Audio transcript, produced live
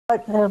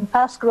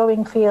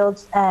fast-growing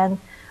fields and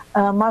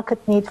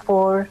market need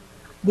for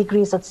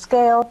degrees at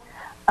scale.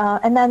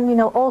 And then,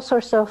 all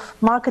sorts of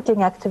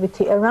marketing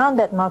activity around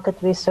that market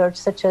research,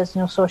 such as,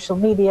 social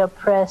media,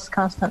 press,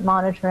 constant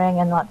monitoring,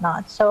 and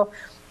whatnot. So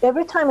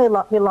every time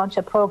we launch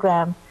a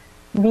program,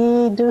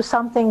 we do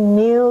something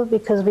new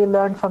because we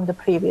learned from the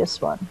previous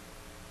one.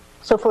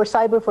 So for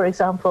cyber, for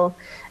example,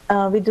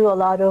 we do a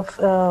lot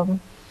of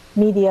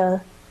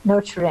media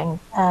nurturing,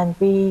 and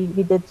we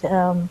did,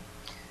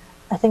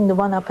 I think the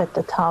one up at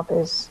the top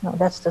is, no,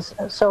 that's the,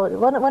 so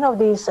one of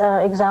these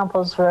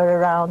examples were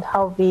around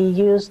how we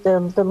used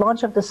the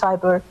launch of the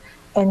cyber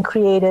and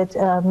created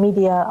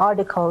media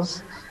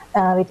articles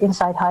with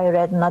Inside Higher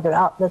Ed and other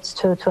outlets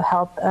to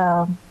help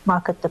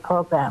market the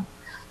program.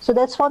 So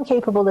that's one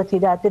capability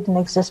that didn't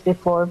exist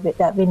before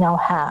that we now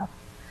have.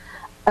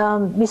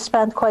 We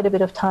spent quite a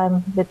bit of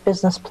time with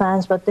business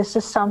plans, but this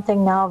is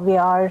something now we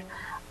are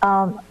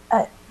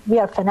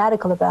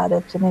fanatical about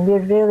it. I mean, we're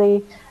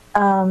really,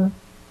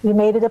 we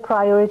made it a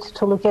priority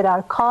to look at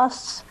our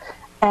costs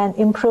and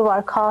improve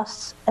our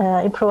costs,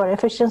 improve our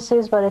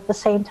efficiencies, but at the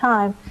same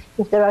time,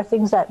 if there are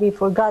things that we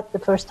forgot the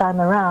first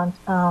time around,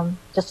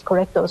 just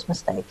correct those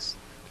mistakes.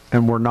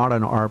 And we're not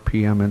an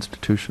RPM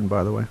institution,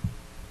 by the way.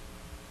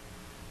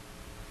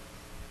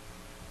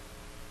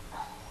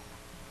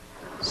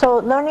 So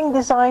learning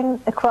design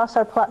across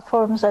our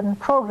platforms and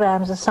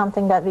programs is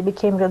something that we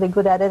became really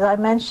good at. As I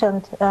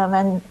mentioned,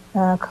 when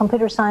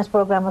computer science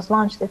program was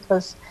launched, it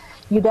was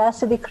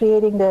Udacity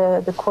creating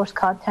the course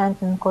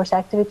content and course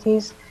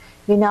activities.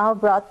 We now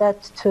brought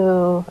that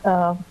to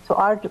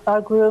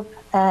our group,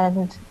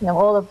 and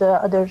all of the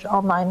other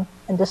online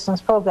and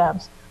distance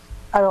programs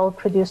are all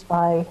produced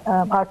by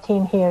our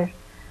team here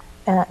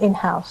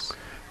in-house.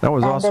 That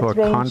was also a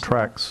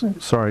contract,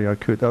 sorry,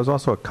 Yakut, that was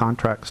also a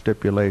contract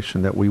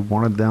stipulation that we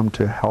wanted them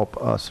to help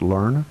us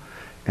learn.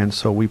 And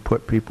so we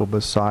put people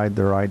beside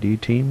their ID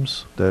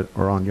teams that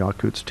are on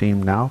Yakut's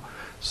team now,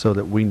 so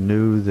that we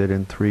knew that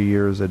in 3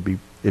 years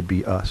it'd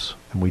be us.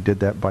 And we did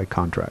that by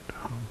contract.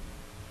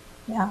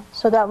 Yeah,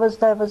 so that was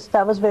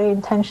very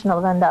intentional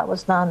when that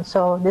was done.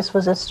 So this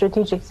was a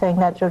strategic thing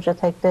that Georgia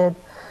Tech did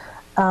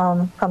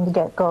from the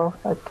get-go.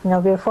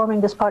 We're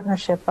forming this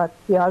partnership, but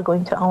we are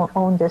going to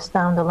own this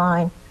down the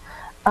line.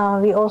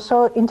 We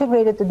also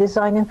integrated the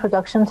design and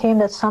production team.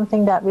 That's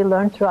something that we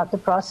learned throughout the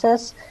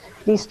process.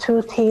 These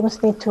two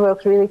teams need to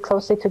work really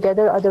closely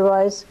together.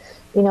 Otherwise,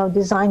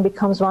 design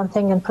becomes one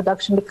thing and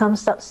production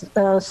becomes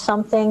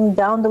something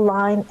down the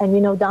line.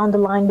 And, down the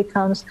line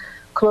becomes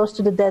close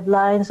to the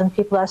deadlines and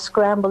people are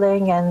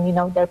scrambling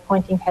and, they're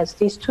pointing heads.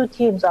 These two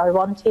teams are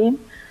one team.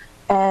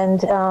 And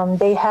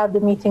they have the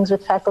meetings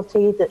with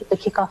faculty, the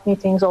kickoff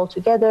meetings all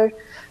together.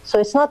 So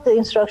it's not the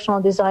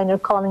instructional designer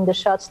calling the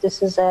shots.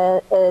 This is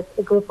a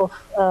group of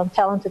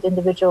talented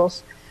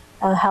individuals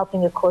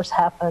helping a course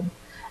happen.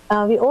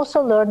 We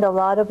also learned a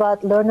lot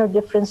about learner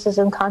differences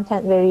and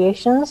content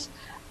variations.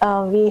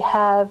 We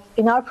have,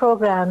 in our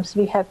programs,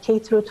 we have K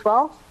through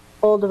 12,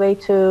 all the way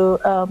to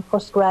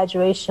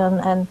post-graduation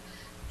and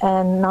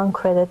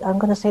non-credit. I'm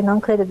going to say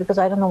non-credit because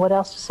I don't know what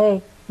else to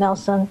say.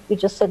 Nelson, you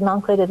just said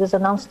non-credit is a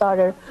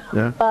non-starter.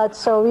 Yeah. But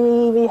so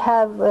we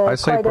have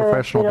quite a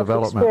bit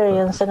of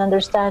experience and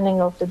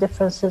understanding of the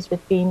differences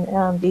between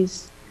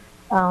these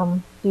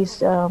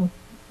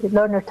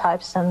learner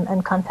types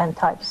and content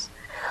types.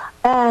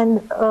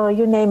 And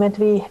you name it,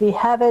 we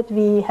have it.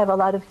 We have a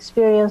lot of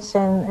experience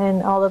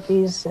in all of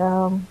these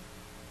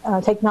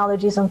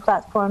technologies and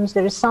platforms.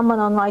 There is someone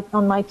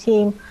on my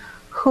team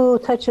who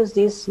touches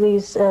these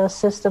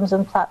systems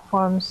and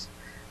platforms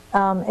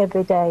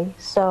every day.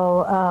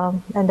 So,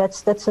 and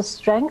that's a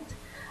strength,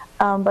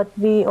 but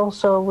we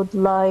also would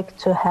like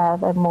to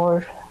have a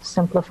more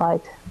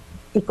simplified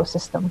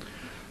ecosystem.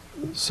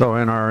 So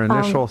in our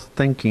initial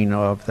thinking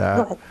of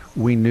that,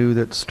 we knew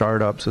that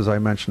startups, as I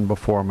mentioned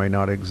before, may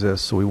not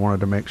exist, so we wanted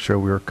to make sure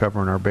we were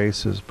covering our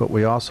bases. But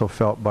we also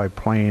felt by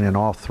playing in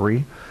all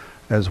three,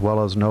 as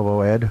well as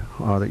NovoEd,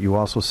 that you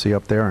also see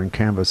up there, and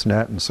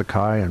CanvasNet and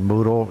Sakai and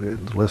Moodle,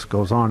 the list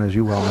goes on, as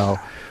you well know,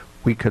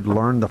 we could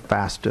learn the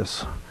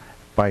fastest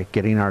by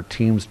getting our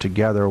teams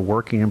together,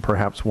 working in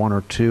perhaps one or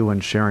two,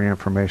 and sharing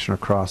information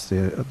across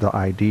the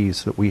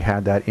IDs, that we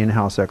had that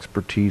in-house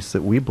expertise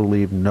that we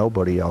believe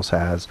nobody else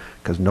has,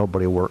 because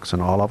nobody works in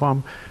all of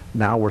them.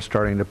 Now we're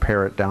starting to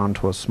pare it down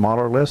to a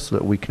smaller list so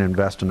that we can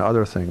invest in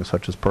other things,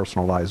 such as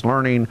personalized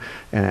learning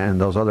and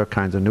those other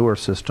kinds of newer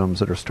systems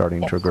that are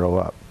starting to grow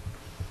up.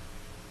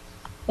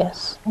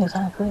 Yes,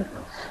 exactly.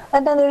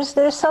 And then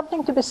there's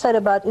something to be said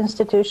about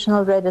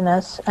institutional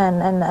readiness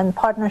and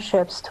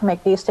partnerships to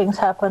make these things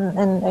happen.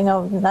 And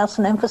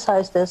Nelson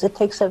emphasized this. It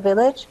takes a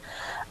village.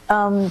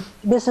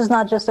 This is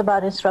not just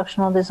about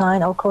instructional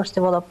design or course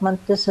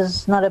development. This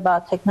is not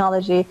about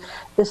technology.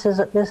 This has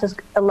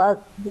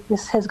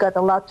got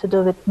a lot to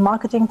do with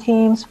marketing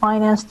teams,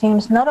 finance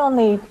teams, not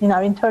only in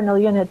our internal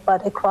unit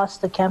but across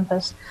the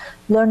campus,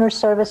 learner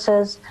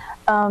services.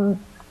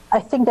 I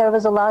think there were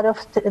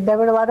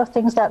a lot of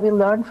things that we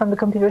learned from the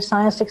computer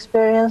science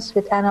experience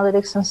with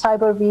analytics and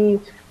cyber. We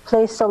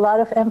placed a lot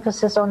of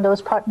emphasis on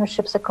those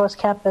partnerships across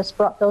campus,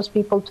 brought those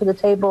people to the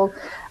table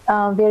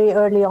very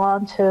early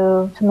on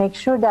to make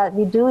sure that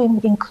we do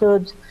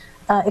include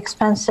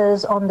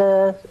expenses on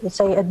the, let's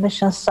say,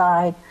 admissions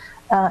side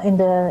in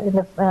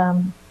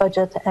the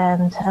budget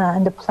and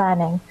in the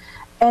planning.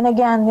 And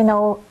again, you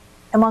know,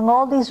 among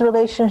all these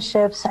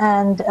relationships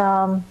and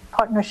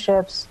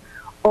partnerships,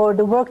 or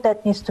the work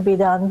that needs to be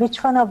done,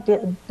 which one of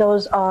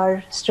those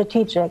are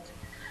strategic?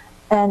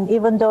 And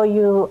even though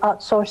you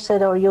outsource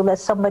it or you let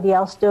somebody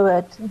else do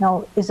it, you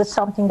know, is it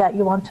something that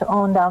you want to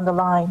own down the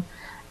line?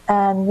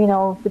 And, you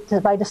know,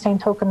 by the same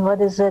token, what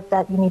is it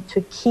that you need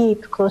to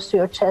keep close to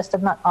your chest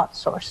and not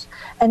outsource?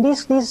 And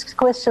these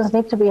questions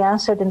need to be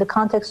answered in the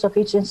context of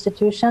each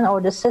institution or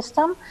the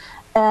system.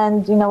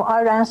 And, you know,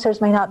 our answers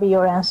may not be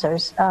your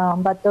answers,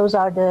 but those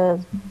are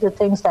the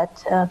things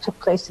that took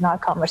place in our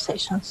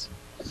conversations.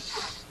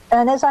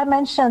 And as I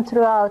mentioned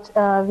throughout,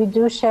 we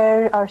do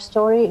share our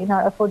story in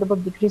our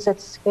Affordable Degrees at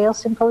Scale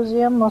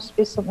Symposium, most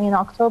recently in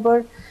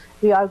October.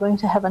 We are going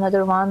to have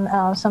another one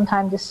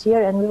sometime this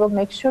year, and we will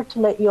make sure to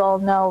let you all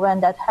know when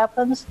that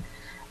happens.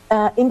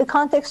 In the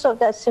context of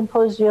that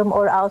symposium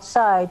or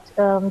outside,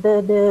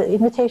 the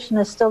invitation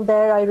is still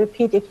there. I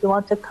repeat, if you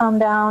want to come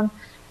down,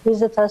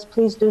 visit us,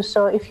 please do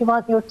so. If you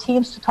want your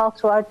teams to talk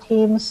to our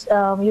teams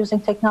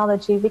using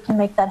technology, we can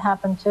make that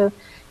happen too.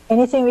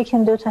 Anything we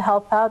can do to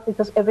help out,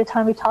 because every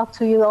time we talk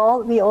to you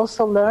all, we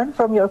also learn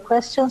from your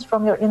questions,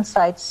 from your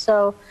insights.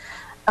 So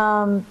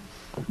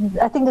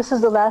I think this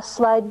is the last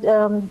slide.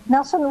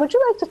 Nelson, would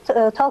you like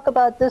to talk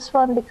about this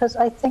one? Because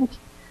I think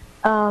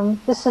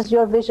this is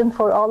your vision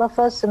for all of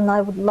us, and I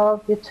would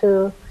love you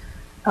to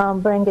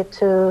bring it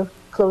to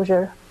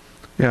closure.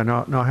 Yeah,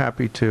 no,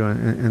 happy to,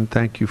 and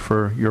thank you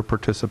for your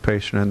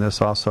participation in this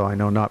also. I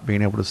know not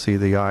being able to see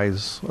the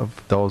eyes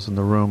of those in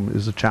the room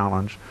is a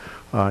challenge.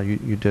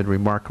 You did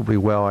remarkably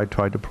well. I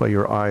tried to play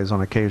your eyes on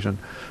occasion,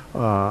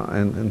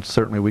 and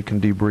certainly we can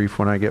debrief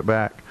when I get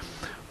back.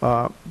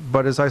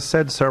 But as I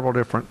said several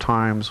different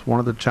times,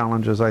 one of the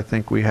challenges I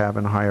think we have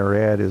in higher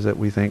ed is that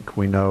we think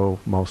we know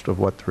most of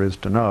what there is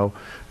to know,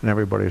 and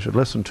everybody should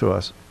listen to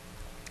us.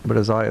 But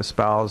as I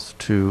espouse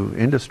to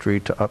industry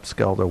to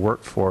upscale their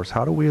workforce,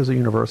 how do we as a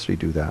university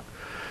do that?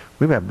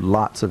 We've had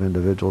lots of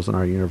individuals in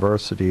our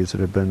universities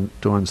that have been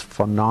doing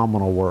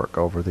phenomenal work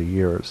over the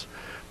years.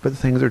 But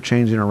things are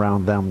changing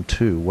around them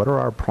too. What are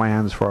our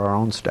plans for our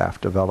own staff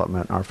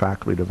development, our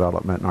faculty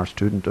development, and our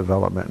student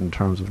development in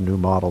terms of new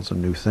models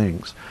and new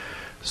things?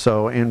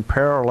 So in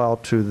parallel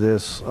to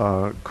this,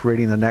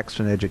 creating the next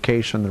in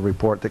education, the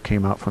report that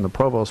came out from the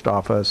provost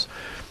office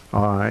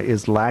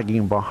is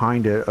lagging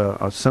behind it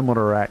a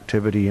similar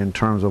activity in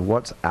terms of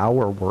what's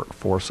our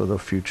workforce of the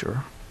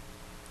future.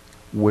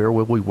 Where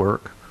will we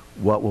work?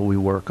 What will we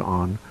work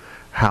on?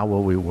 How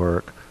will we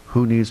work?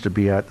 Who needs to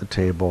be at the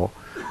table?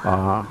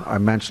 I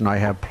mentioned I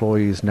have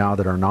employees now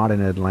that are not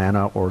in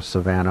Atlanta or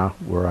Savannah,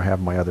 where I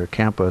have my other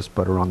campus,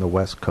 but are on the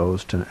West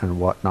Coast and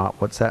whatnot.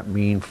 What's that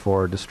mean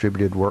for a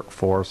distributed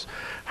workforce?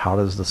 How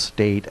does the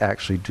state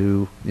actually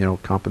do, you know,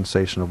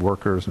 compensation of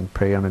workers and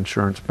pay on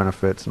insurance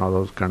benefits and all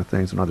those kind of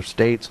things in other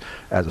states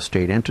as a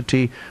state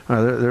entity?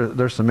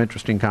 There's some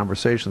interesting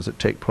conversations that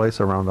take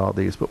place around all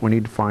these, but we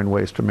need to find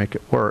ways to make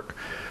it work.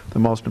 The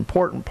most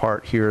important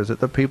part here is that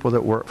the people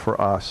that work for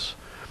us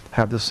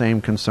have the same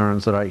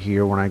concerns that I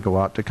hear when I go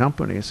out to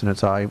companies, and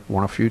it's I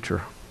want a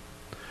future.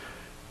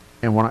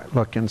 And when I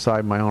look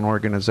inside my own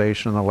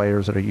organization and the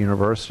layers at a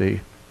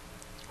university,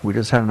 we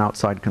just had an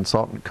outside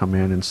consultant come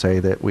in and say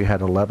that we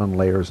had 11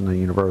 layers in the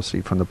university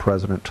from the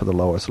president to the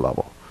lowest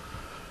level.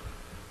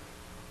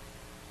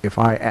 If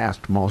I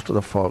asked most of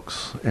the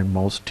folks and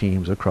most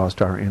teams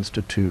across our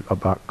institute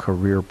about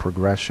career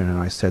progression, and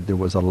I said there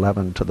was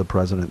 11 to the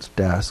president's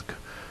desk,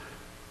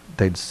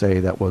 they'd say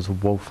that was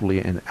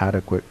woefully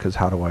inadequate because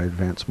how do I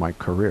advance my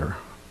career?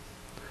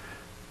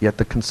 Yet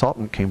the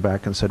consultant came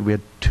back and said we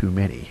had too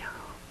many.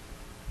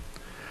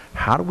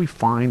 How do we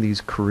find these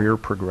career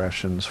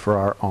progressions for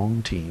our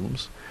own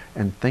teams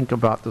and think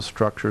about the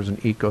structures and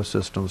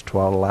ecosystems to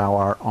allow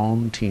our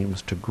own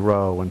teams to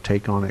grow and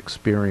take on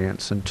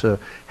experience and to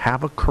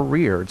have a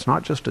career? It's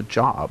not just a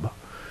job.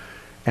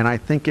 And I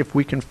think if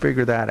we can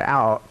figure that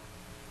out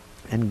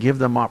and give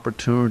them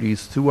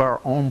opportunities through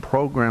our own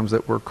programs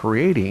that we're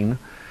creating,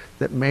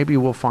 that maybe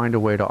we'll find a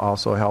way to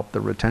also help the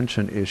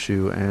retention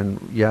issue.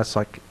 And yes,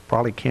 I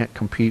probably can't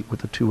compete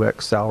with the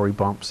 2x salary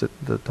bumps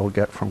that they'll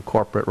get from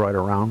corporate right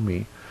around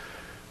me.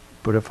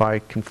 But if I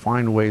can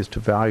find ways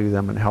to value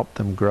them and help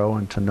them grow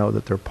and to know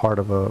that they're part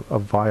of a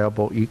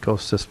viable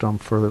ecosystem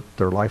for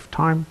their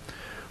lifetime,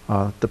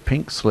 the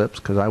pink slips,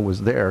 because I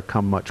was there,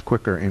 come much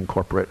quicker in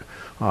corporate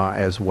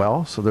as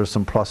well. So there's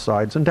some plus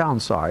sides and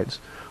downsides.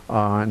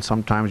 And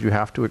sometimes you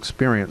have to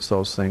experience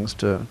those things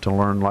to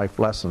learn life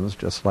lessons,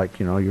 just like,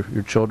 you know,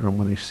 your children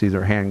when they see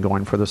their hand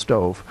going for the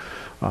stove.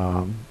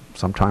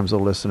 Sometimes they'll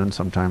listen and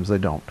sometimes they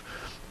don't.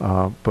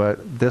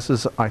 But this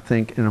is, I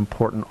think, an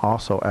important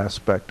also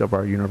aspect of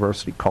our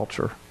university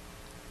culture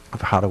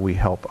of how do we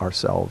help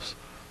ourselves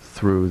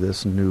through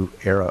this new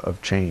era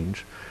of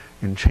change.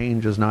 And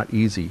change is not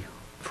easy.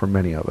 for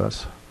many of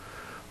us.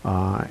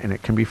 And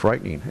it can be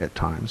frightening at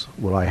times.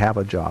 Will I have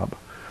a job?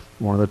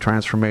 One of the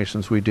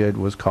transformations we did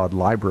was called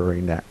Library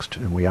Next,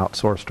 and we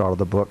outsourced all of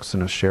the books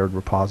in a shared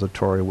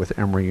repository with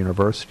Emory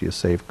University to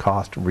save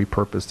cost and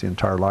repurpose the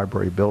entire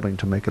library building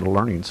to make it a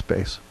learning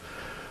space.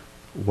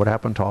 What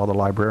happened to all the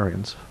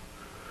librarians?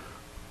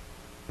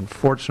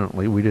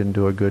 Unfortunately, we didn't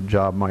do a good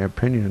job, in my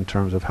opinion, in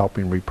terms of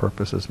helping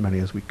repurpose as many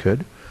as we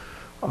could.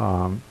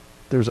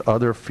 There's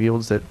other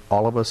fields that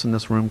all of us in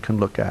this room can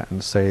look at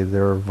and say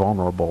they're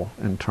vulnerable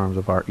in terms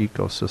of our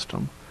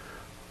ecosystem.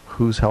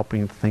 Who's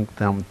helping think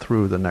them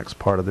through the next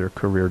part of their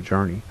career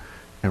journey?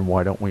 And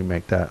why don't we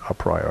make that a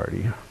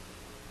priority?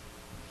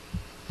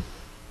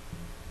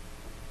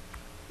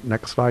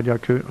 Next slide,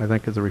 Yakut, I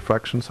think is the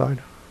reflection side.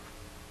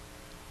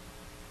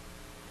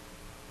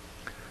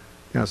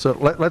 Yeah, so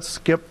let's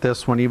skip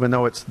this one, even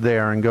though it's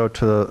there, and go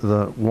to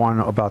the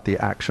one about the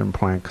action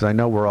plan, because I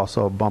know we're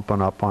also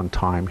bumping up on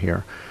time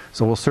here.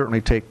 So we'll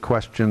certainly take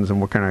questions, and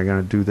we're kind of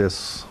going to do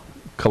this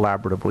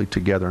collaboratively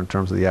together in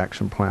terms of the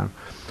action plan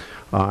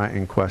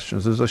and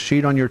questions. There's a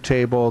sheet on your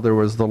table. There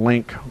was the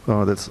link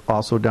that's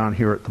also down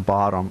here at the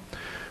bottom.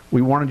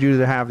 We wanted you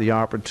to have the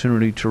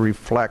opportunity to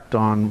reflect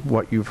on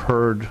what you've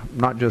heard,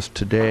 not just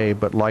today,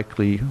 but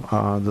likely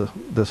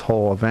this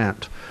whole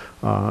event.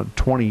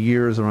 20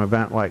 years of an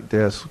event like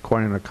this,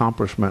 quite an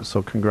accomplishment,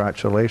 so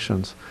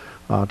congratulations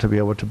to be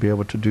able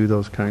to do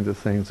those kinds of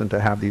things and to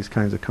have these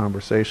kinds of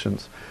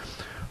conversations.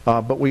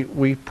 But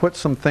we put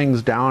some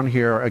things down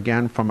here,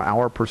 again, from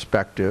our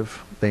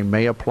perspective. They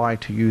may apply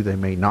to you, they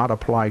may not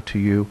apply to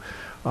you,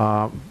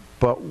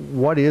 but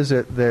what is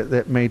it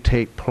that may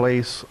take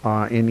place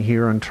in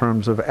here in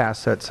terms of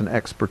assets and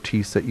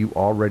expertise that you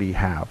already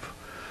have,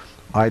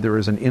 either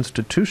as an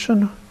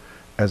institution,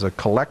 as a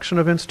collection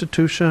of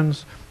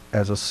institutions,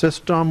 as a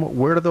system?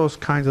 Where do those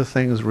kinds of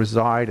things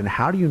reside, and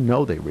how do you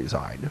know they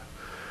reside?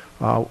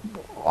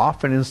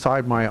 Often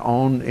inside my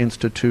own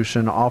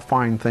institution, I'll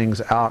find things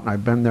out, and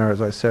I've been there,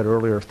 as I said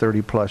earlier,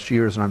 30 plus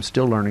years, and I'm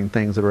still learning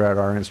things that are at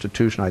our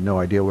institution. I had no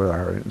idea were at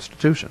our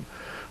institution.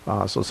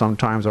 So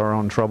sometimes our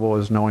own trouble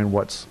is knowing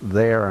what's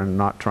there and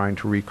not trying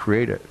to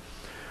recreate it.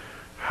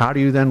 How do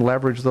you then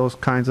leverage those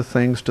kinds of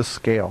things to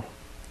scale?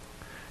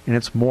 And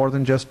it's more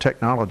than just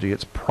technology,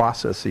 it's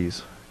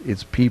processes,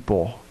 it's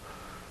people.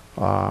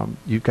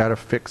 You've got to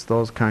fix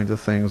those kinds of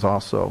things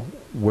also.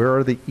 Where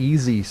are the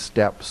easy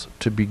steps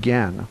to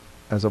begin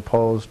as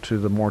opposed to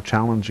the more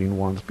challenging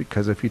ones?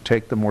 Because if you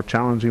take the more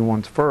challenging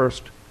ones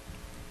first,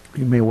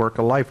 you may work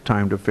a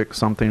lifetime to fix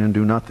something and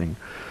do nothing.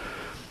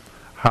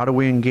 How do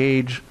we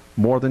engage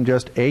more than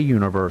just a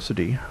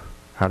university?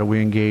 How do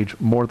we engage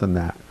more than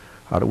that?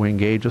 How do we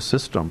engage a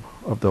system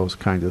of those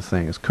kinds of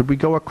things? Could we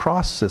go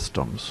across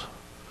systems?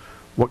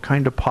 What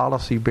kind of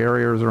policy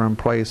barriers are in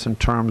place in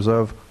terms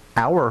of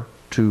our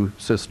two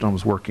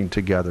systems working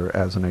together,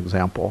 as an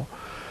example?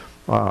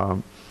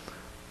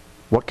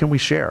 What can we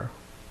share?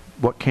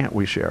 What can't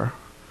we share?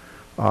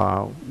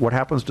 What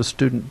happens to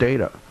student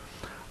data?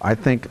 I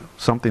think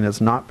something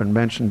that's not been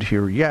mentioned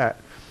here yet,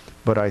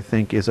 but I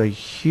think is a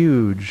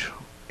huge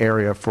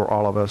area for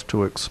all of us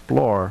to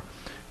explore,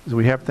 is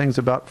we have things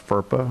about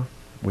FERPA,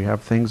 we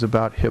have things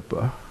about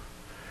HIPAA.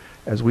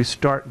 As we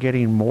start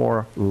getting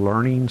more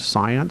learning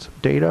science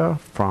data,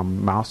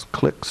 from mouse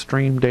click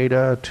stream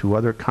data to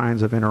other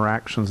kinds of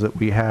interactions that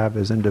we have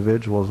as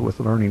individuals with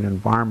learning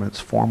environments,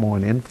 formal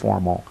and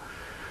informal,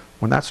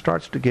 when that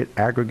starts to get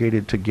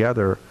aggregated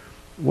together,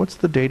 what's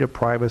the data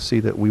privacy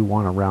that we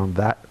want around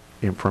that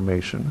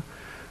information?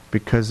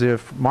 Because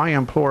if my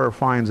employer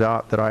finds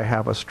out that I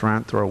have a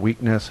strength or a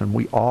weakness, and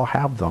we all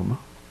have them,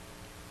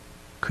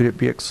 could it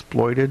be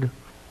exploited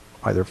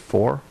either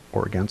for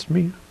or against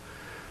me?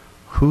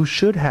 Who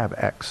should have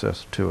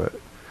access to it?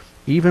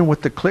 Even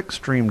with the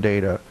clickstream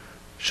data,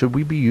 should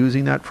we be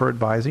using that for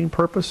advising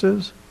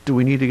purposes? Do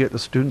we need to get the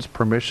students'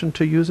 permission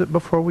to use it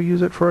before we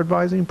use it for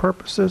advising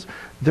purposes?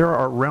 There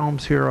are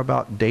realms here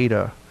about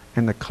data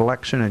and the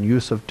collection and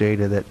use of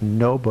data that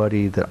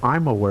nobody that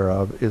I'm aware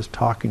of is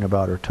talking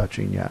about or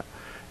touching yet.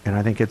 And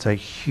I think it's a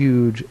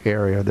huge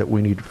area that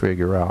we need to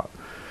figure out.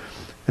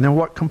 And then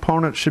what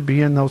components should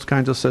be in those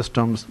kinds of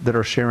systems that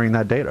are sharing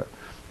that data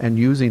and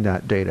using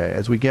that data?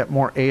 As we get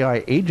more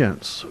AI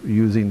agents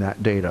using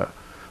that data,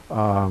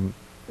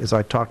 as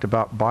I talked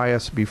about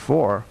bias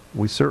before,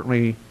 we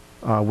certainly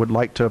would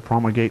like to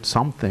promulgate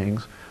some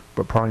things,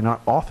 but probably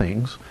not all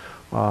things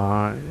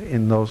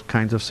in those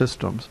kinds of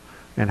systems.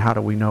 And how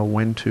do we know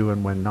when to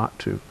and when not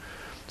to?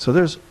 So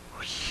there's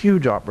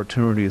huge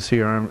opportunities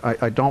here.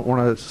 I don't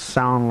want to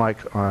sound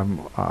like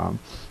I'm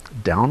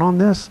down on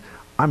this.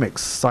 I'm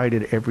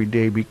excited every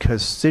day,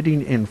 because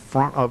sitting in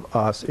front of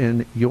us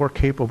in your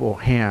capable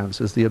hands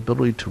is the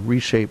ability to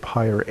reshape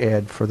higher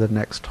ed for the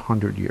next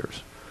 100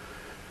 years.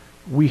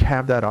 We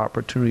have that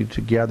opportunity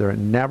together,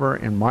 and never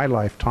in my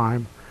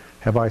lifetime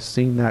have I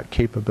seen that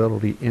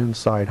capability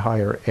inside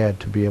higher ed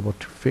to be able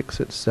to fix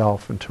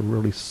itself and to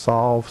really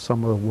solve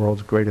some of the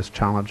world's greatest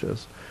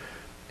challenges.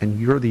 And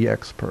you're the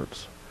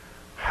experts.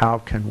 How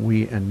can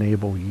we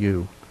enable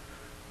you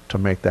to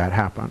make that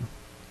happen?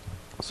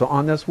 So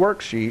on this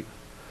worksheet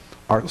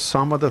are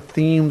some of the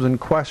themes and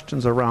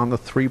questions around the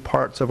 3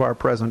 parts of our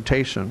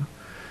presentation.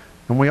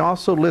 And we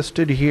also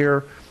listed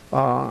here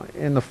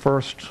in the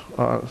first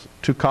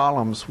 2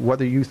 columns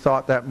whether you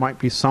thought that might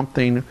be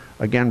something,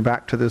 again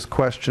back to this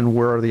question,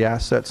 where are the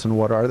assets and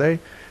what are they?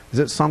 Is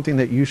it something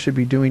that you should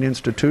be doing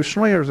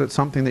institutionally, or is it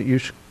something that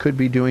you could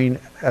be doing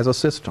as a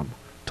system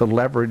to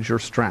leverage your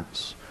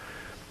strengths?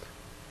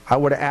 I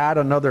would add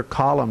another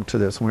column to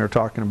this, and we were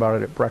talking about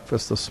it at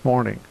breakfast this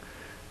morning.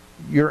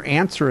 Your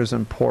answer is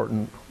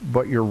important,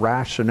 but your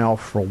rationale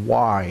for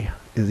why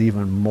is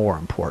even more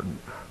important,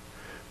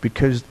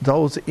 because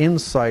those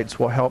insights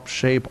will help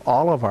shape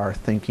all of our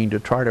thinking to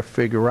try to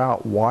figure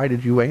out why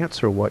did you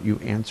answer what you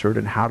answered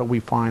and how do we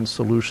find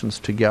solutions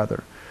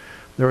together.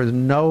 There is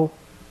no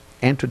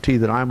entity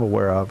that I'm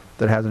aware of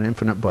that has an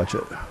infinite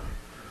budget.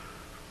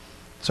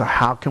 So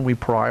how can we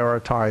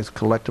prioritize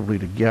collectively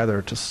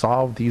together to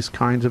solve these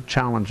kinds of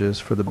challenges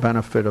for the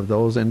benefit of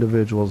those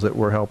individuals that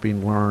we're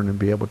helping learn and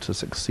be able to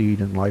succeed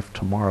in life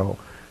tomorrow,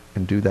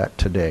 and do that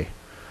today?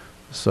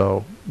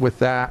 So with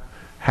that,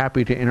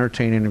 happy to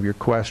entertain any of your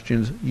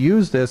questions.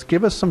 Use this.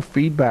 Give us some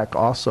feedback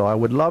also. I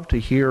would love to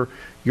hear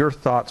your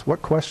thoughts.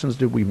 What questions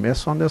did we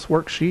miss on this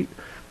worksheet?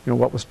 You know,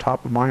 what was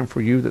top of mind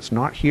for you that's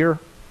not here?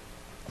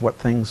 What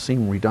things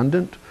seem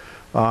redundant?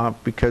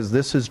 Because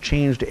this has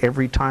changed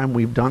every time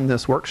we've done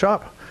this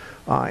workshop,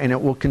 and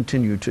it will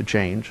continue to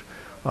change.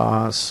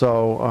 I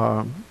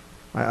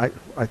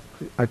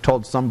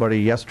told somebody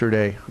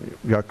yesterday,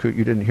 Yakut,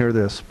 you didn't hear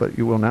this, but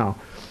you will now,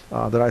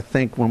 that I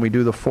think when we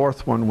do the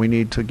 4th one, we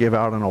need to give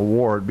out an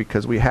award,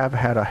 because we have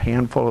had a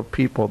handful of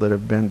people that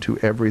have been to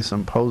every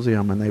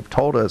symposium, and they've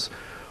told us,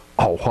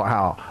 oh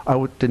wow,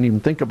 didn't even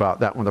think about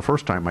that one the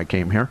first time I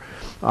came here.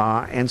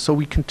 And so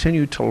we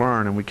continue to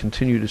learn, and we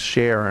continue to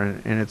share,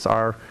 and it's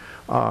our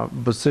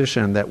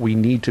position that we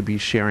need to be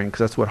sharing, because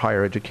that's what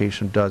higher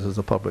education does as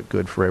a public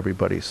good for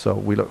everybody. So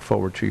we look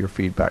forward to your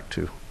feedback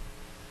too.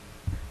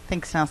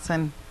 Thanks,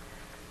 Nelson.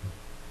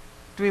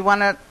 Do we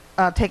want to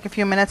take a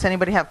few minutes?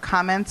 Anybody have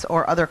comments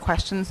or other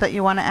questions that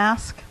you want to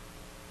ask?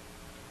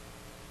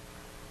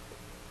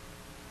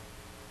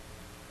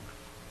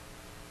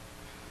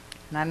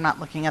 And I'm not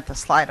looking at the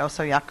Slido,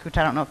 so Yakut,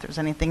 I don't know if there's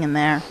anything in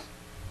there.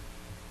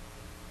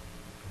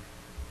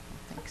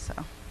 I think so.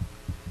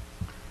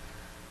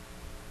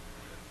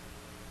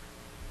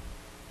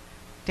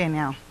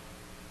 Danielle.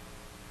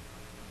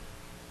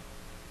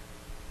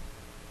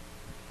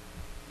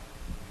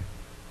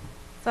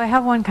 So I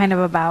have one kind of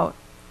about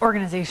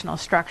organizational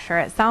structure.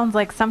 It sounds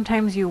like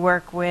sometimes you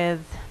work with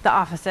the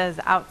offices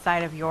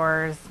outside of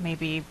yours,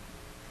 maybe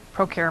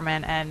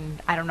procurement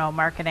and, I don't know,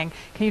 marketing.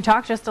 Can you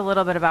talk just a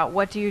little bit about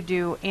what do you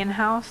do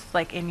in-house,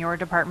 like in your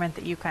department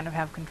that you kind of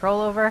have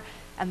control over,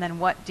 and then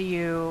what do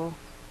you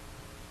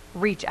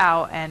reach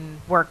out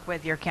and work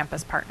with your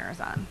campus partners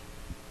on?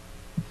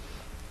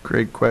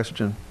 Great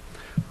question.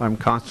 I'm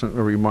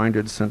constantly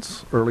reminded,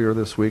 since earlier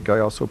this week I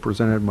also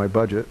presented my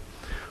budget,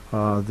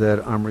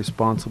 that I'm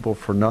responsible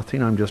for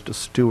nothing. I'm just a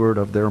steward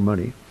of their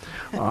money.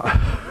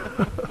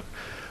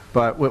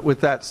 But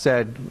with that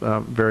said,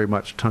 very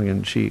much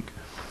tongue-in-cheek,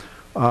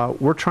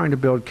 we're trying to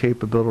build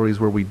capabilities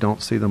where we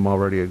don't see them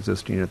already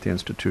existing at the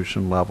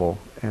institution level,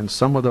 and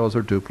some of those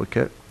are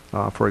duplicate.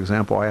 For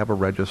example, I have a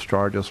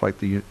registrar, just like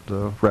the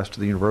rest of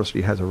the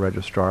university has a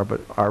registrar,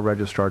 but our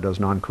registrar does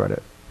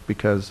non-credit,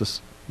 because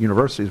this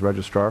university's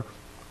registrar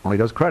only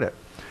does credit.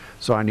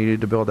 So I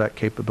needed to build that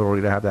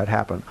capability to have that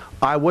happen.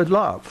 I would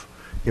love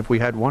if we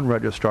had one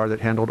registrar that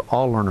handled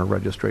all learner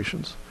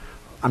registrations.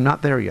 I'm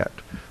not there yet.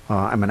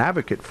 I'm an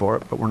advocate for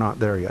it, but we're not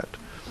there yet.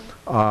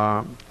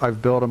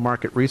 I've built a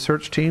market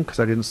research team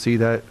because I didn't see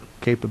that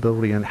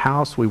capability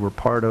in-house. We were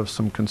part of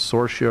some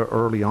consortia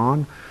early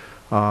on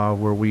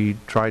where we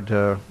tried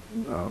to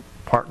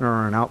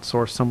partner and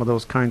outsource some of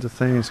those kinds of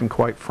things, and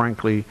quite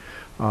frankly,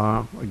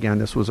 again,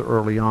 this was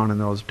early on in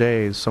those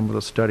days. Some of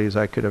the studies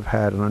I could have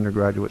had an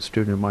undergraduate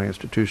student in my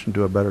institution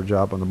do a better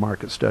job on the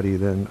market study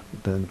than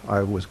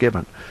I was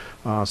given.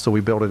 So we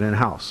built it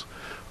in-house.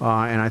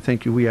 And I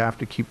think we have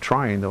to keep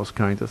trying those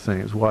kinds of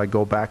things. While I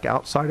go back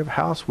outside of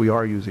house, we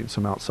are using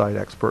some outside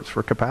experts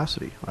for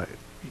capacity. I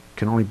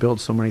can only build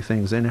so many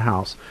things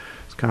in-house.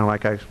 It's kind of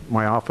like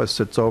my office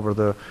sits over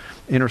the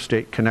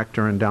interstate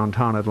connector in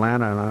downtown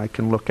Atlanta, and I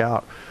can look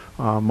out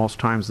most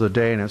times of the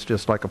day, and it's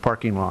just like a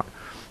parking lot.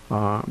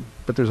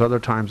 But there's other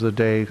times of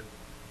the day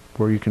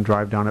where you can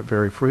drive down it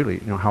very freely.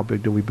 You know, how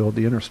big do we build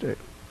the interstate?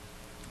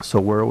 So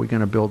where are we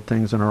going to build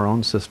things in our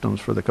own systems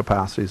for the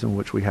capacities in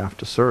which we have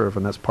to serve?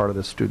 And that's part of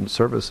the student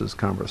services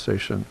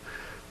conversation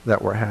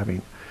that we're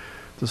having.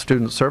 The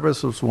student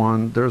services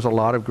one, there's a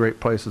lot of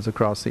great places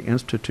across the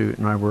institute,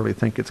 and I really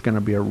think it's going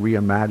to be a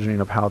reimagining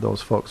of how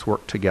those folks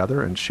work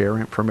together and share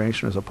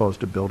information, as opposed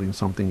to building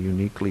something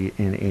uniquely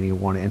in any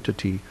one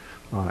entity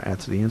at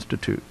the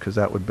institute, because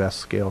that would best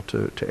scale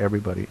to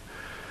everybody.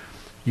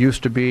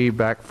 Used to be,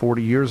 back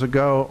 40 years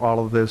ago,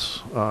 all of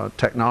this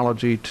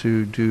technology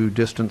to do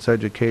distance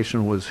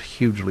education was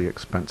hugely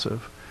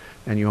expensive,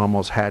 and you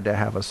almost had to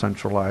have a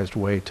centralized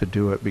way to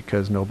do it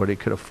because nobody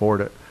could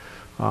afford it.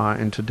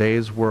 In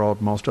today's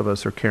world, most of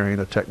us are carrying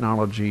a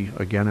technology,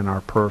 again, in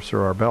our purse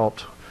or our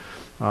belt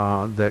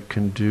that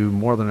can do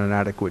more than an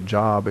adequate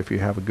job if you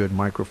have a good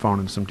microphone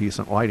and some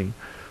decent lighting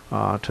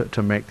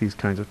to make these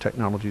kinds of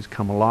technologies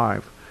come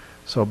alive.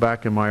 So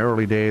back in my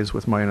early days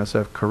with my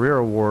NSF Career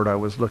Award, I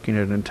was looking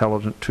at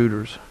intelligent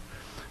tutors,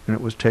 and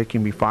it was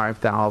taking me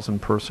 5,000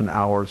 person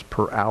hours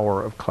per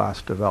hour of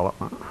class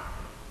development.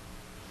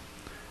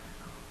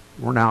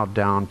 We're now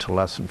down to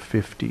less than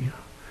 50.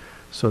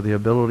 So the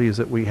abilities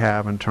that we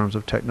have in terms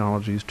of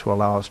technologies to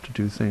allow us to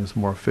do things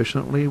more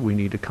efficiently, we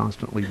need to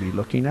constantly be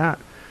looking at.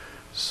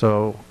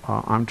 So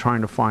I'm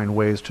trying to find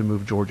ways to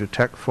move Georgia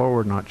Tech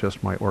forward, not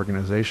just my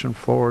organization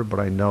forward, but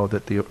I know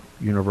that the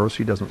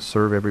university doesn't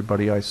serve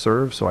everybody I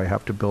serve, so I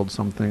have to build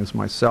some things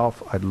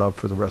myself. I'd love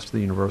for the rest of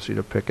the university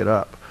to pick it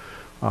up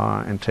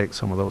and take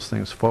some of those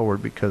things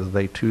forward, because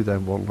they too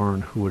then will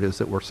learn who it is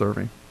that we're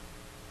serving.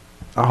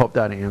 I hope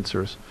that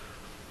answers.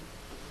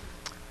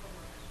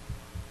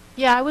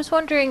 Yeah, I was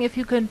wondering if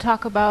you could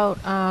talk about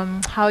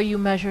how you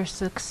measure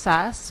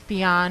success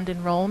beyond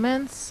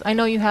enrollments. I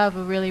know you have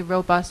a really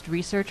robust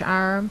research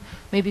arm.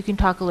 Maybe you can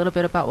talk a little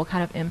bit about what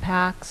kind of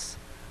impacts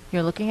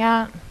you're looking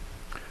at.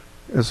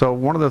 And so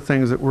one of the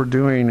things that we're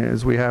doing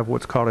is we have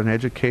what's called an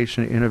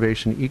education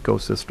innovation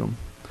ecosystem.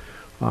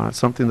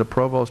 Something the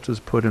provost has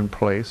put in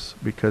place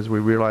because we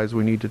realize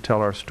we need to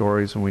tell our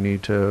stories and we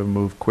need to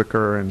move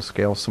quicker and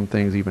scale some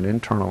things even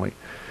internally.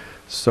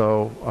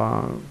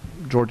 So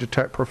Georgia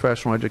Tech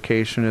Professional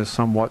Education is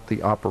somewhat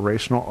the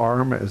operational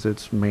arm as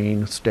its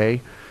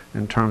mainstay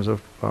in terms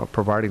of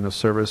providing the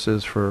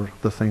services for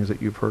the things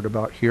that you've heard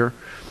about here.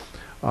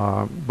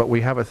 But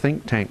we have a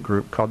think tank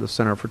group called the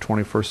Center for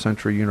 21st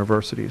Century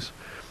Universities.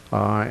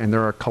 And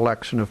they're a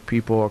collection of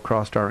people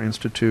across our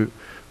institute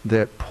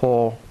that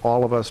pull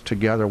all of us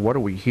together. What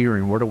are we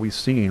hearing? What are we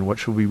seeing? What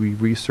should we be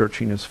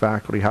researching as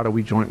faculty? How do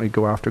we jointly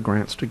go after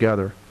grants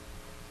together?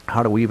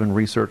 How do we even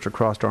research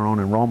across our own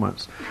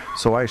enrollments?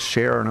 So I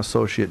share an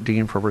associate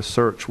dean for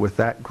research with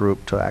that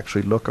group to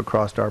actually look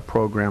across our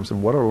programs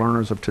and what are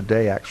learners of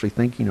today actually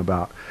thinking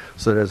about,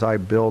 so that as I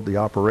build the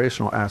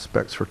operational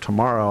aspects for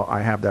tomorrow,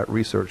 I have that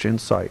research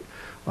insight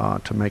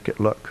to make it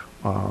look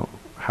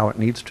how it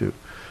needs to.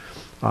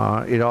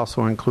 It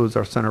also includes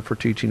our Center for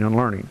Teaching and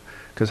Learning,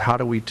 because how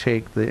do we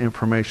take the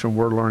information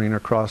we're learning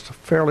across a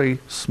fairly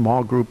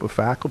small group of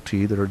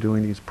faculty that are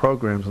doing these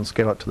programs and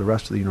scale it to the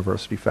rest of the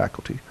university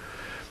faculty?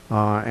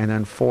 And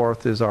then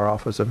fourth is our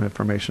Office of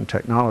Information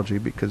Technology,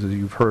 because as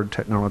you've heard,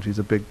 technology is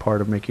a big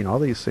part of making all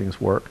these things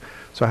work.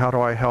 So how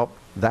do I help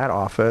that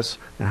office,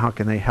 and how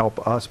can they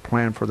help us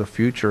plan for the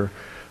future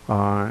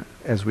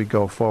as we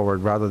go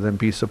forward, rather than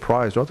be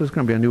surprised, oh, there's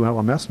going to be a new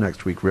LMS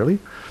next week, really?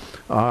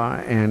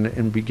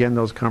 And begin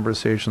those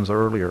conversations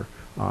earlier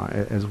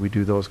as we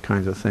do those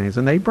kinds of things.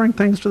 And they bring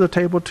things to the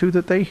table, too,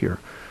 that they hear.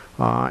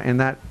 And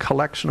that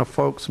collection of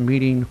folks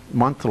meeting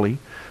monthly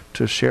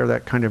to share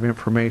that kind of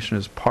information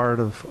is part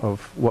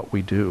of what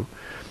we do.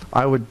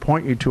 I would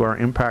point you to our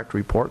impact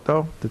report,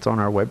 though, that's on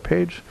our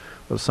webpage,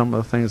 of some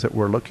of the things that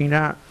we're looking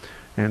at.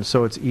 And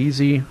so it's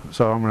easy,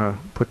 so I'm going to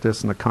put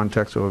this in the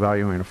context of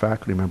evaluating a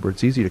faculty member.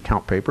 It's easy to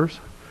count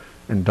papers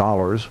and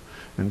dollars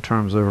in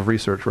terms of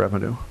research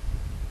revenue.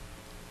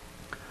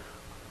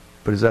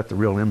 But is that the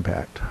real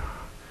impact?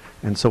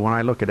 And so when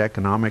I look at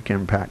economic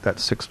impact, that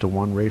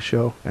 6-to-1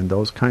 ratio and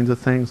those kinds of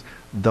things,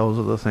 those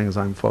are the things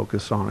I'm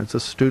focused on. It's a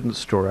student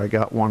story. I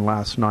got one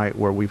last night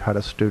where we've had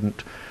a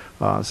student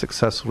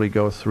successfully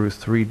go through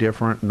 3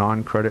 different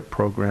non-credit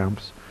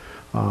programs,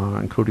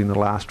 including the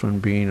last one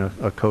being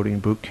a coding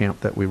boot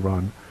camp that we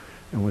run,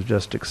 and was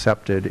just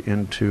accepted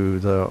into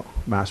the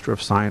Master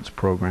of Science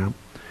program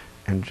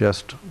and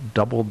just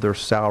doubled their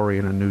salary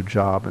in a new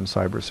job in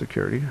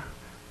cybersecurity.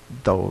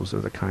 Those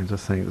are the kinds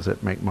of things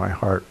that make my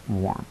heart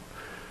warm.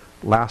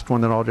 Last one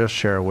that I'll just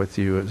share with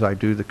you is I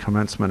do the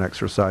commencement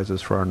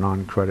exercises for our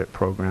non-credit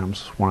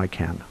programs when I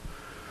can.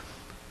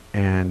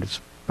 And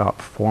it's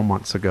about 4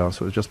 months ago,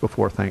 so it was just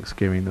before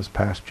Thanksgiving this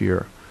past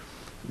year,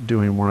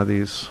 doing one of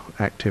these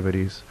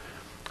activities.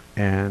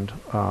 And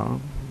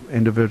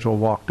individual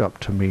walked up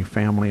to me,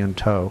 family in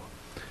tow,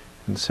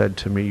 and said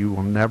to me, "You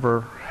will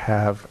never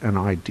have an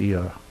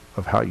idea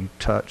of how you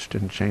touched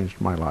and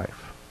changed my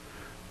life."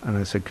 And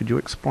I said, "Could you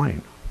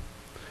explain?"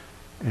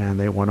 And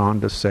they went on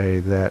to say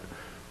that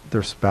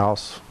their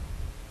spouse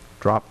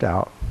dropped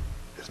out,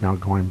 is now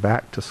going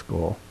back to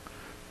school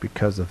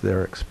because of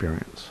their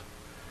experience.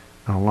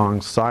 And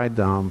alongside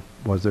them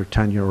was their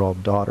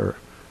 10-year-old daughter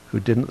who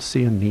didn't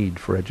see a need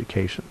for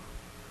education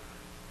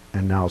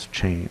and now is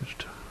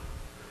changed.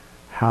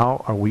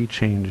 How are we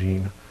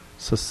changing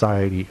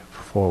society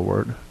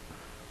forward?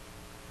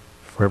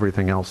 For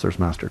everything else, there's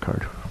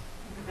MasterCard.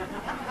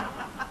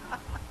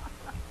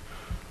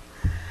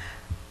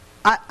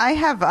 I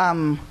have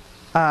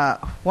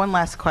one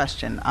last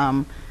question.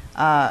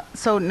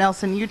 So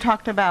Nelson, you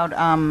talked about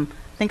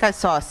think I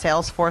saw a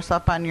Salesforce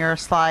up on your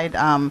slide.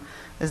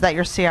 Is that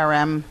your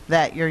CRM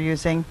that you're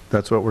using?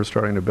 That's what we're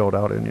starting to build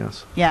out in,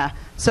 yes. Yeah.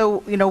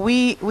 So, you know,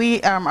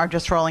 we are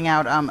just rolling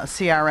out a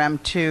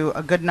CRM to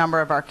a good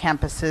number of our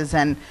campuses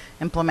and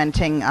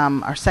implementing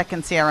our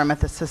second CRM at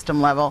the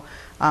system level.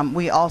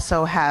 We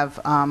also have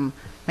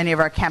many of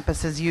our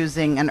campuses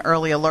using an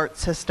early alert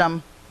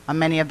system.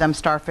 Many of them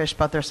Starfish,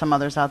 but there's some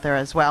others out there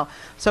as well.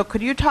 So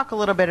could you talk a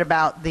little bit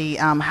about the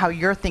how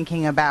you're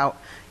thinking about,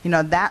 you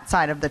know, that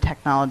side of the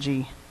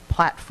technology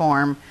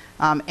platform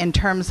in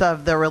terms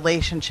of the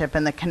relationship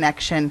and the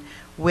connection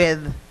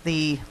with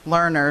the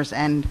learners,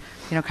 and,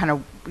 you know, kind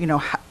of, you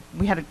know,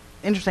 we had an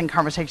interesting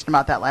conversation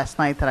about that last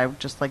night that I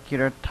would just like you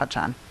to touch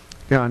on.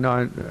 Yeah, no,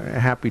 I'm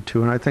happy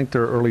to. And I think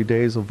they're early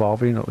days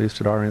evolving, at least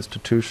at our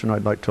institution.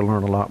 I'd like to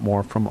learn a lot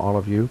more from all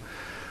of you.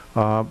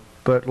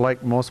 But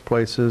like most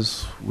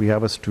places, we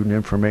have a student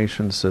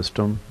information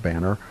system,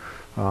 Banner.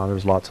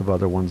 There's lots of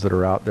other ones that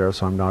are out there,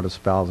 so I'm not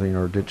espousing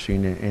or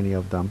ditching any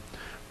of them.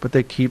 But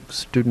they keep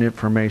student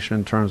information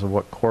in terms of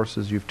what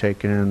courses you've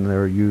taken, and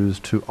they're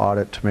used to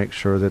audit to make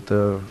sure that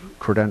the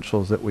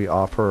credentials that we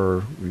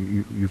offer,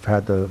 you've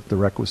had the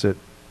requisite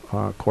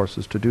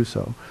courses to do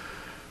so.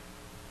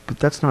 But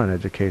that's not an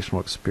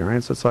educational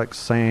experience. It's like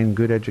saying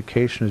good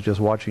education is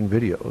just watching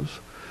videos.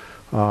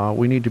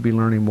 We need to be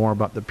learning more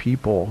about the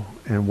people,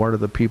 and what are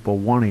the people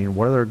wanting,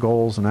 what are their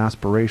goals and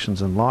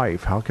aspirations in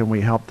life, how can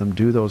we help them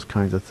do those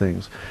kinds of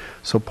things.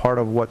 So part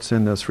of what's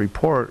in this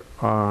report,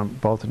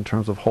 both in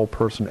terms of whole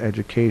person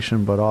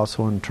education but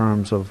also in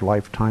terms of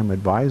lifetime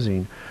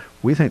advising,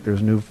 we think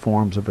there's new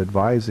forms of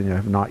advising that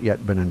have not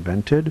yet been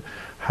invented.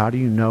 How do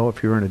you know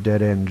if you're in a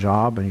dead-end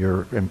job and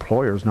your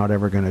employer's not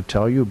ever going to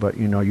tell you, but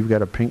you know you've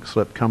got a pink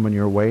slip coming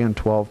your way in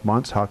 12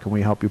 months, how can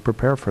we help you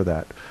prepare for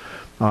that?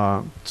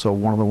 So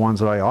one of the ones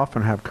that I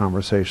often have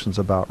conversations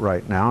about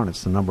right now, and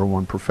it's the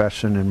 #1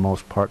 profession in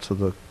most parts of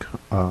the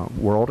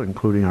world,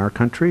 including our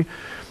country,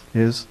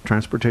 is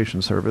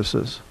transportation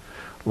services.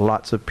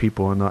 Lots of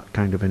people in that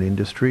kind of an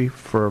industry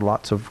for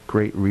lots of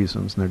great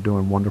reasons, and they're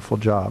doing wonderful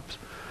jobs.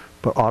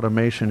 But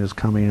automation is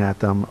coming at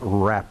them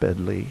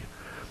rapidly.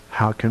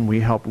 How can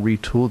we help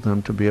retool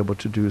them to be able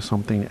to do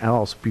something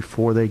else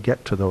before they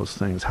get to those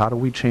things? How do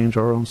we change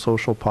our own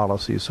social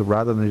policies so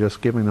rather than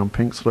just giving them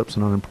pink slips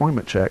and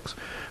unemployment checks,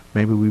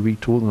 maybe we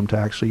retool them to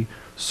actually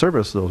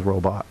service those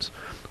robots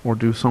or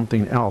do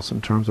something else in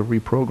terms of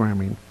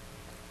reprogramming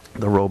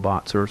the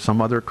robots or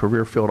some other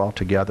career field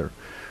altogether.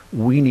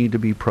 We need to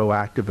be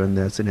proactive in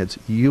this, and it's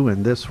you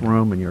in this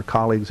room and your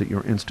colleagues at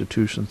your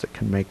institutions that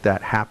can make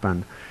that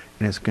happen,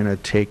 and it's going to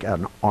take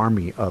an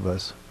army of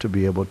us to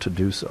be able to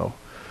do so.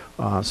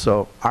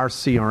 So our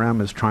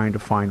CRM is trying to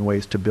find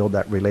ways to build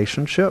that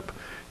relationship,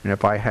 and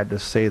if I had to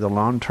say the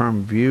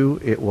long-term view,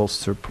 it will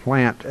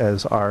supplant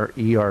as our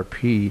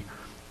ERP,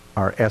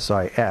 our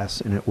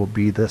SIS, and it will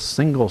be the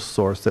single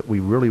source that we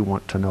really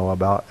want to know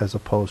about as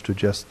opposed to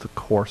just the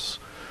course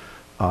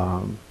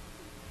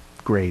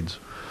grades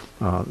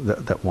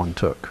that one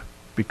took.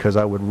 Because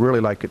I would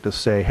really like it to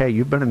say, hey,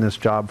 you've been in this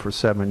job for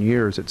 7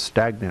 years, it's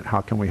stagnant,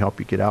 how can we help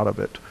you get out of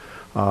it?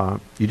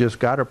 You just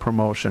got a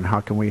promotion,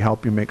 how can we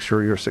help you make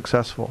sure you're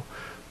successful?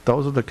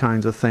 Those are the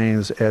kinds of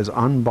things as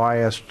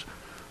unbiased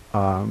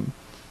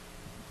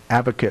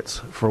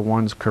advocates for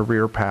one's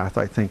career path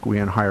I think we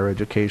in higher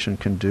education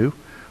can do,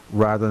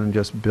 rather than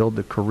just build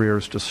the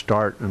careers to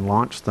start and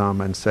launch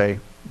them and say,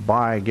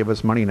 bye, give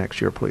us money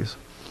next year, please.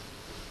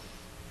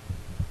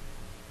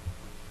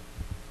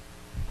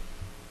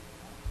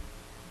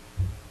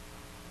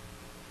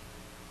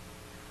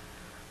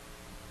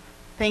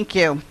 Thank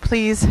you.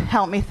 Please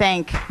help me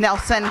thank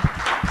Nelson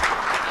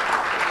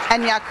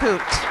and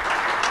Yakut.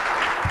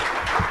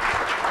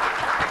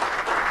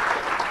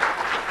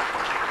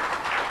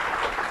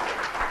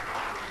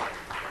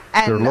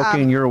 They're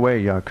looking your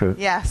way, Yakut.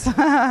 Yes.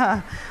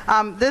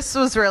 This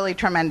was really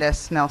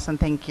tremendous, Nelson.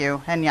 Thank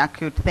you. And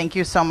Yakut, thank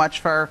you so much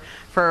for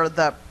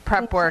the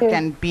prep work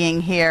and being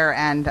here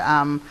and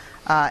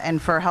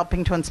for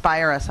helping to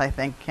inspire us, I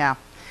think. Yeah.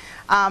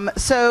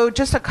 So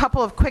just a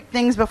couple of quick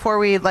things before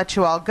we let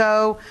you all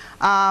go.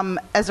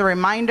 As a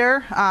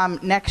reminder,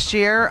 next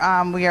year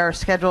we are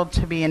scheduled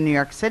to be in New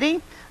York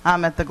City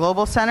at the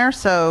Global Center.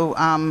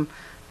 So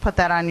put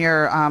that on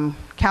your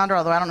calendar,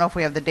 although I don't know if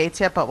we have the dates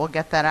yet, but we'll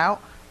get that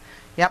out.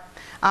 Yep.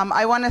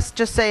 I want to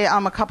just say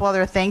a couple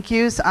other thank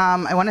yous.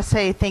 I want to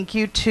say thank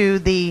you to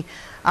the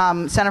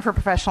Center for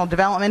Professional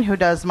Development, who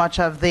does much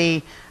of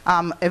the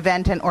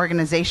event and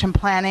organization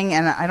planning.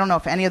 And I don't know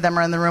if any of them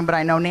are in the room, but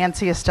I know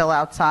Nancy is still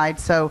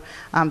outside, so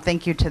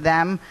thank you to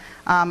them.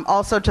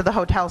 Also to the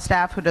hotel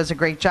staff, who does a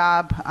great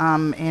job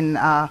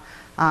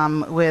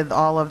with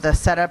all of the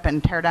setup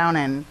and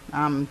teardown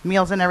and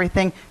meals and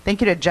everything.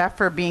 Thank you to Jeff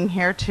for being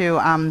here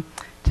to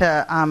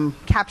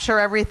capture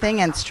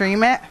everything and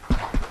stream it.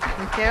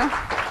 Thank you.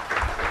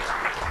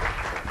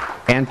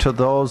 And to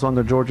those on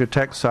the Georgia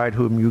Tech side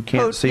whom you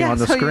can't see on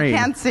the who screen. You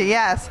can't see,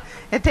 yes.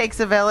 It takes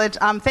a village.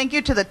 Thank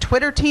you to the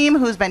Twitter team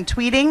who's been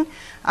tweeting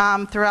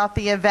throughout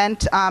the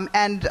event.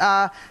 And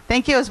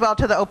thank you as well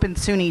to the Open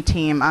SUNY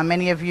team.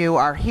 Many of you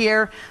are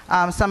here.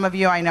 Some of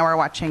you I know are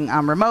watching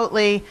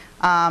remotely.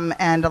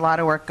 And a lot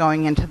of work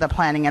going into the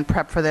planning and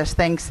prep for this.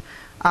 Thanks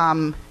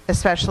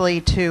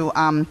especially to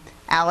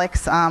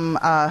Alex,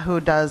 who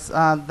does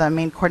the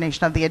main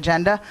coordination of the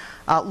agenda.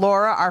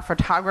 Laura, our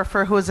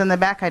photographer, who is in the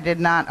back. I did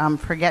not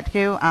forget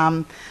you.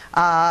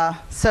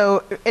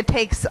 So it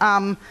takes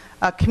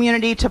a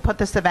community to put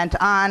this event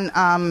on.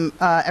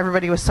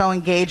 Everybody was so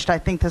engaged. I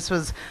think this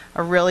was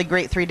a really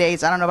great 3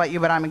 days. I don't know about you,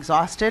 but I'm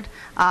exhausted.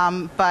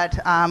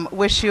 But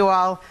wish you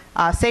all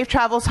safe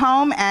travels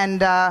home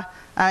and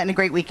a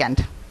great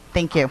weekend.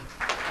 Thank you.